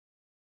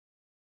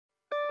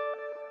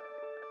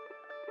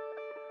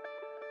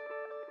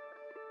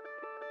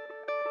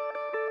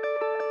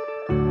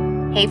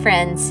Hey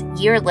friends,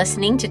 you're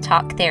listening to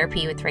Talk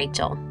Therapy with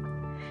Rachel.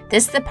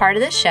 This is the part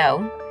of the show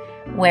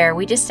where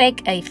we just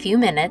take a few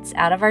minutes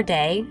out of our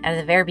day, out of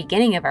the very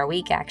beginning of our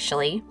week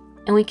actually,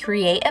 and we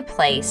create a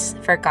place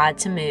for God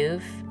to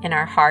move in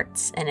our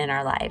hearts and in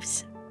our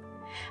lives.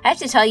 I have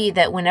to tell you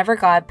that whenever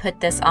God put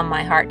this on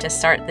my heart to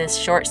start this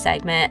short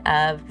segment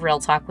of Real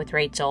Talk with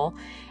Rachel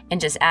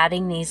and just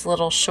adding these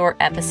little short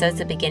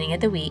episodes at the beginning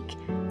of the week,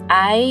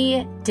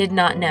 I did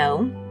not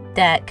know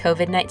that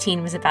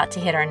COVID-19 was about to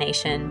hit our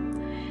nation.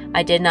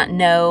 I did not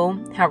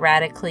know how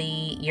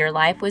radically your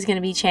life was going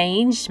to be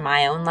changed.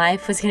 My own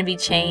life was going to be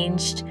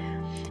changed.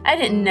 I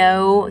didn't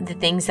know the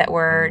things that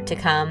were to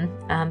come,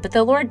 but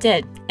the Lord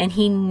did. And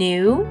He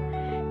knew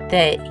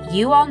that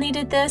you all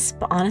needed this,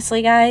 but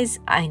honestly, guys,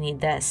 I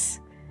need this.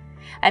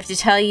 I have to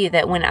tell you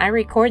that when I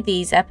record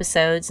these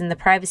episodes in the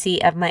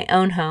privacy of my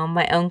own home,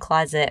 my own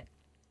closet,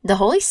 the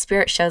Holy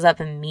Spirit shows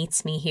up and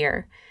meets me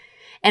here.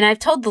 And I've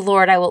told the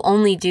Lord I will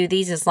only do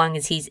these as long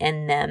as He's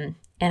in them.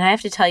 And I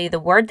have to tell you, the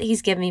word that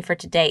He's given me for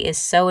today is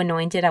so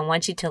anointed. I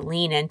want you to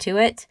lean into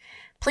it.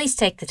 Please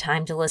take the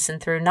time to listen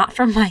through, not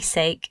for my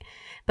sake,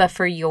 but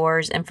for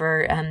yours and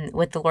for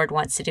what the Lord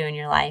wants to do in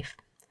your life.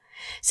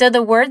 So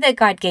the word that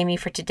God gave me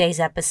for today's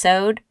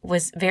episode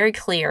was very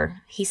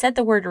clear. He said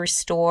the word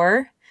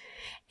restore.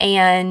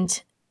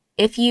 And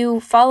if you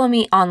follow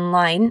me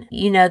online,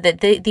 you know that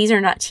these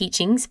are not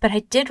teachings, but I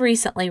did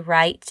recently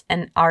write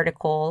an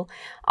article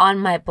on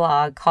my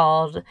blog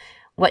called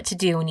What to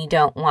Do When You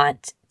Don't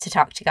Want to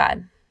Talk to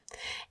God.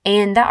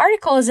 And that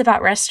article is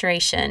about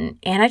restoration.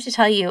 And I have to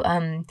tell you,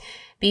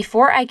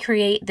 before I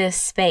create this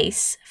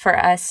space for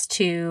us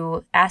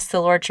to ask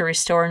the Lord to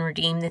restore and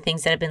redeem the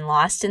things that have been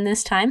lost in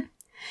this time,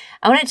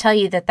 I want to tell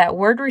you that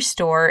word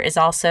restore is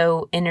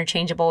also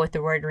interchangeable with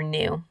the word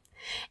renew.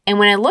 And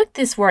when I looked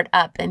this word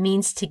up, it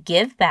means to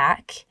give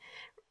back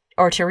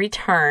or to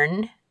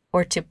return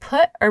or to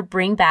put or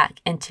bring back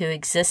into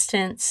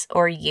existence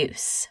or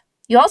use.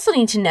 You also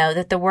need to know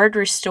that the word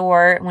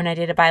restore, when I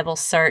did a Bible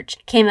search,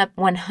 came up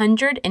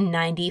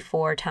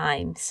 194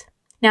 times.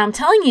 Now, I'm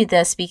telling you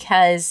this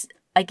because,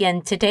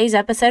 again, today's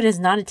episode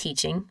is not a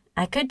teaching.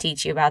 I could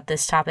teach you about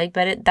this topic,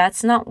 but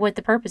that's not what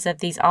the purpose of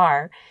these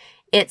are.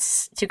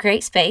 It's to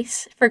create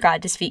space for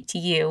God to speak to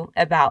you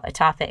about a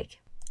topic.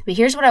 But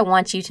here's what I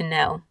want you to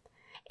know,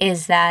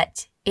 is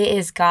that it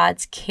is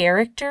God's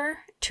character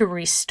to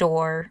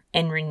restore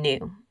and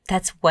renew.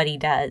 That's what He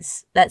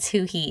does. That's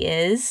who He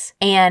is.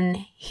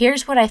 And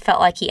here's what I felt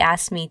like He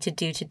asked me to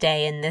do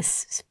today in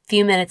this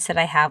few minutes that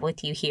I have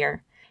with you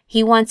here.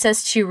 He wants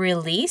us to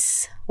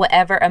release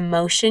whatever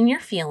emotion you're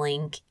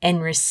feeling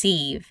and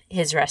receive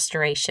His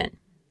restoration.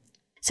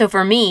 So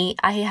for me,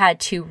 I had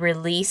to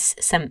release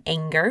some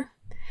anger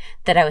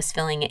that I was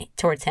feeling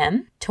towards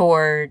Him,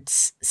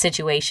 towards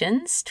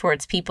situations,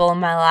 towards people in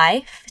my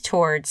life,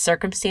 towards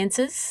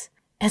circumstances.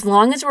 As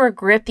long as we're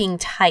gripping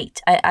tight,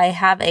 I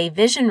have a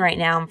vision right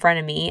now in front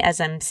of me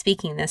as I'm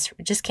speaking this.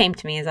 It just came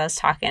to me as I was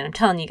talking. I'm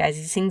telling you guys,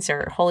 these things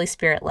are Holy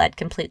Spirit led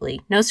completely.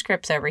 No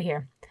scripts over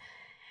here.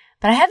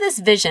 But I have this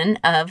vision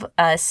of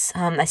us.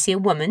 I see a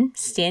woman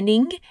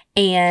standing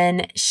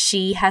and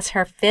she has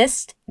her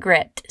fist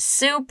gripped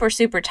super,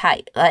 super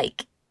tight,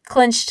 like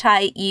clenched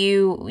tight.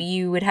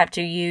 You would have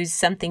to use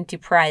something to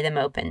pry them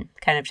open,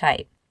 kind of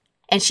tight.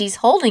 And she's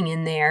holding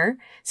in there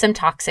some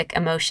toxic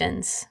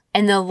emotions.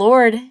 And the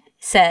Lord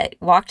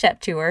walked up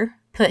to her,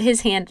 put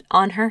His hand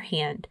on her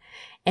hand,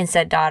 and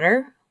said,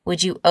 "Daughter,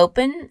 would you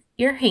open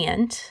your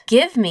hand,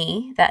 give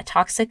me that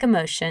toxic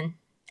emotion,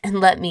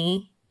 and let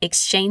me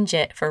exchange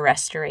it for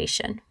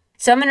restoration?"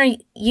 So I'm going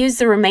to use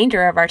the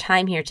remainder of our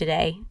time here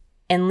today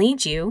and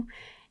lead you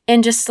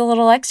in just a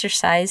little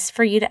exercise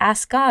for you to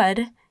ask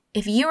God,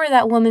 if you were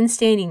that woman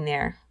standing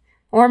there,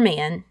 or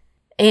man,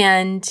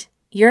 and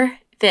your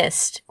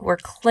fists were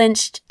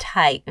clenched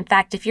tight. In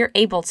fact, if you're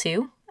able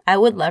to, I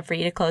would love for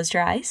you to close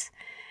your eyes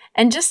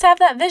and just have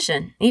that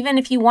vision. Even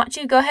if you want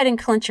to, go ahead and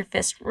clench your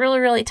fist really,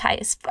 really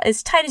tight,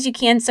 as tight as you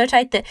can, so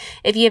tight that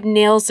if you have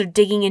nails, they're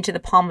digging into the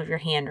palm of your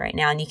hand right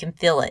now and you can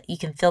feel it. You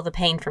can feel the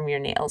pain from your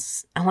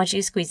nails. I want you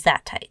to squeeze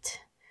that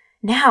tight.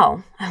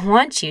 Now, I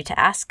want you to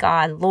ask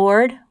God,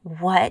 Lord,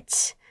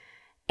 what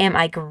am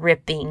I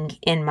gripping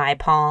in my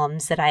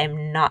palms that I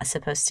am not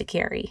supposed to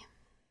carry?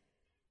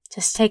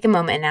 Just take a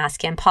moment and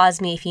ask Him.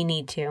 Pause me if you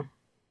need to.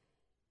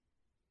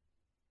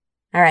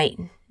 All right.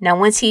 Now,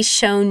 once He's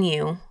shown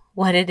you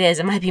what it is,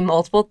 it might be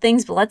multiple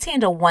things, but let's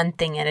handle one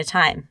thing at a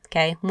time,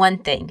 okay? One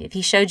thing. If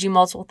He showed you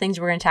multiple things,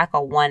 we're going to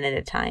tackle one at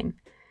a time.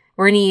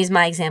 We're going to use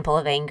my example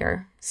of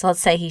anger. So let's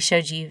say He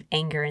showed you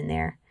anger in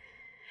there.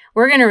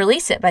 We're going to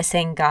release it by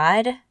saying,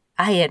 God,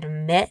 I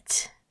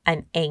admit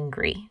I'm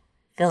angry.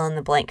 Fill in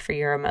the blank for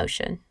your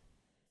emotion.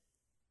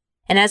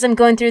 And as I'm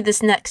going through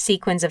this next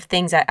sequence of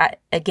things, I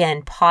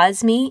again,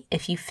 pause me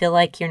if you feel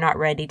like you're not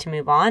ready to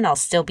move on. I'll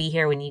still be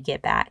here when you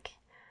get back.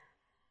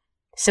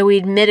 So we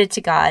admitted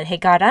to God, hey,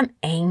 God, I'm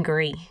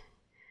angry.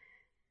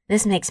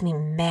 This makes me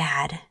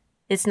mad.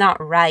 It's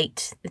not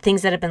right. The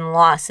things that have been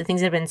lost, the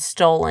things that have been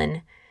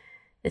stolen,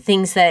 the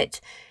things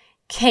that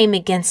came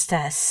against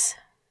us.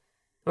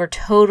 were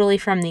totally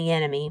from the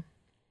enemy,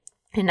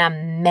 and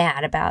I'm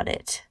mad about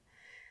it.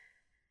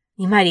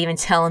 You might even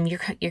tell him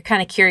you're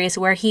kind of curious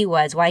where he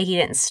was, why he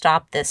didn't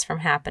stop this from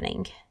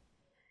happening.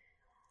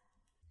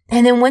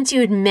 And then once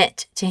you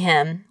admit to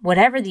him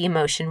whatever the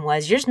emotion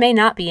was, yours may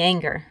not be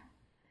anger.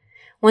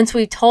 Once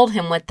we've told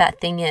him what that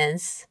thing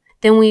is,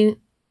 then we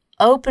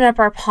open up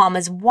our palm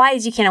as wide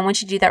as you can. I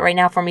want you to do that right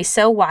now for me,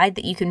 so wide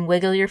that you can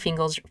wiggle your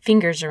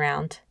fingers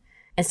around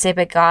and say,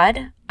 but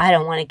God, I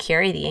don't want to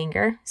carry the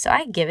anger, so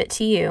I give it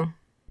to you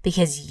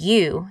because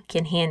you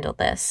can handle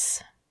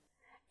this.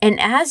 And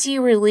as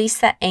you release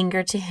that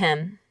anger to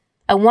him,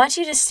 I want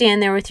you to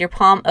stand there with your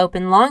palm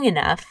open long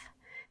enough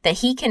that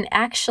he can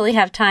actually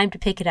have time to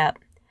pick it up.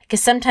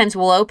 Because sometimes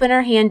we'll open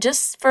our hand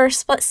just for a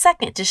split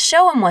second to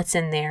show him what's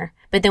in there,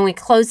 but then we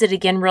close it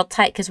again real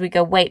tight because we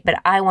go, wait, but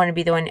I want to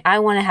be the one, I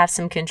want to have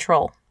some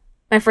control.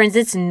 My friends,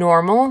 it's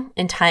normal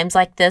in times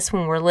like this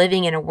when we're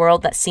living in a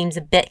world that seems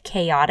a bit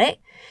chaotic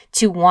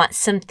to want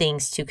some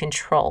things to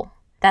control.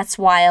 That's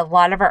why a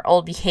lot of our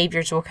old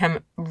behaviors will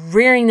come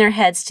rearing their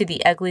heads to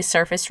the ugly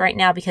surface right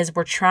now because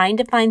we're trying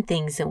to find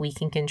things that we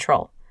can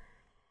control.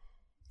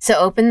 So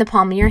open the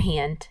palm of your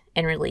hand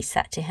and release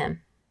that to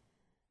him.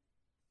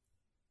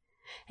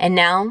 And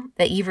now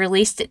that you've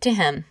released it to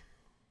him,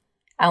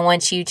 I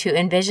want you to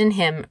envision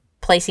him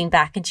placing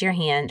back into your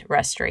hand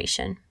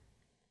restoration.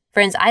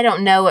 Friends, I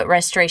don't know what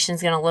restoration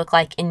is going to look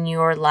like in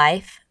your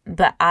life,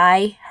 but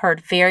I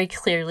heard very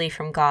clearly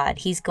from God,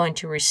 he's going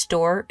to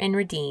restore and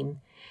redeem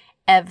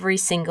every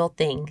single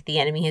thing the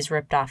enemy has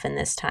ripped off in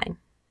this time.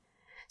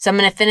 So I'm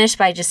going to finish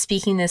by just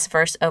speaking this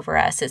verse over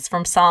us. It's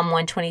from Psalm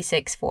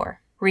 126:4.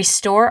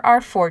 Restore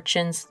our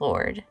fortunes,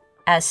 Lord,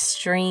 as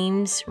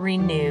streams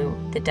renew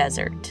the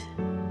desert.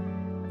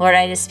 Lord,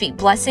 I just speak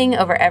blessing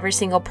over every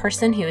single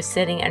person who is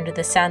sitting under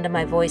the sound of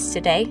my voice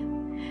today.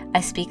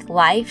 I speak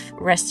life,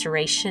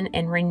 restoration,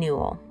 and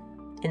renewal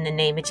in the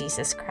name of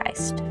Jesus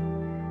Christ.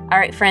 All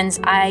right, friends,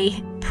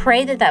 I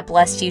pray that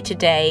blessed you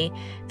today.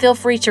 Feel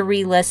free to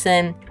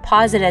re-listen,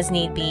 pause it as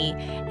need be,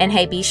 and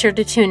hey, be sure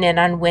to tune in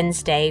on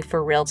Wednesday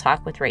for Real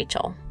Talk with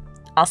Rachel.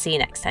 I'll see you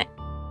next time.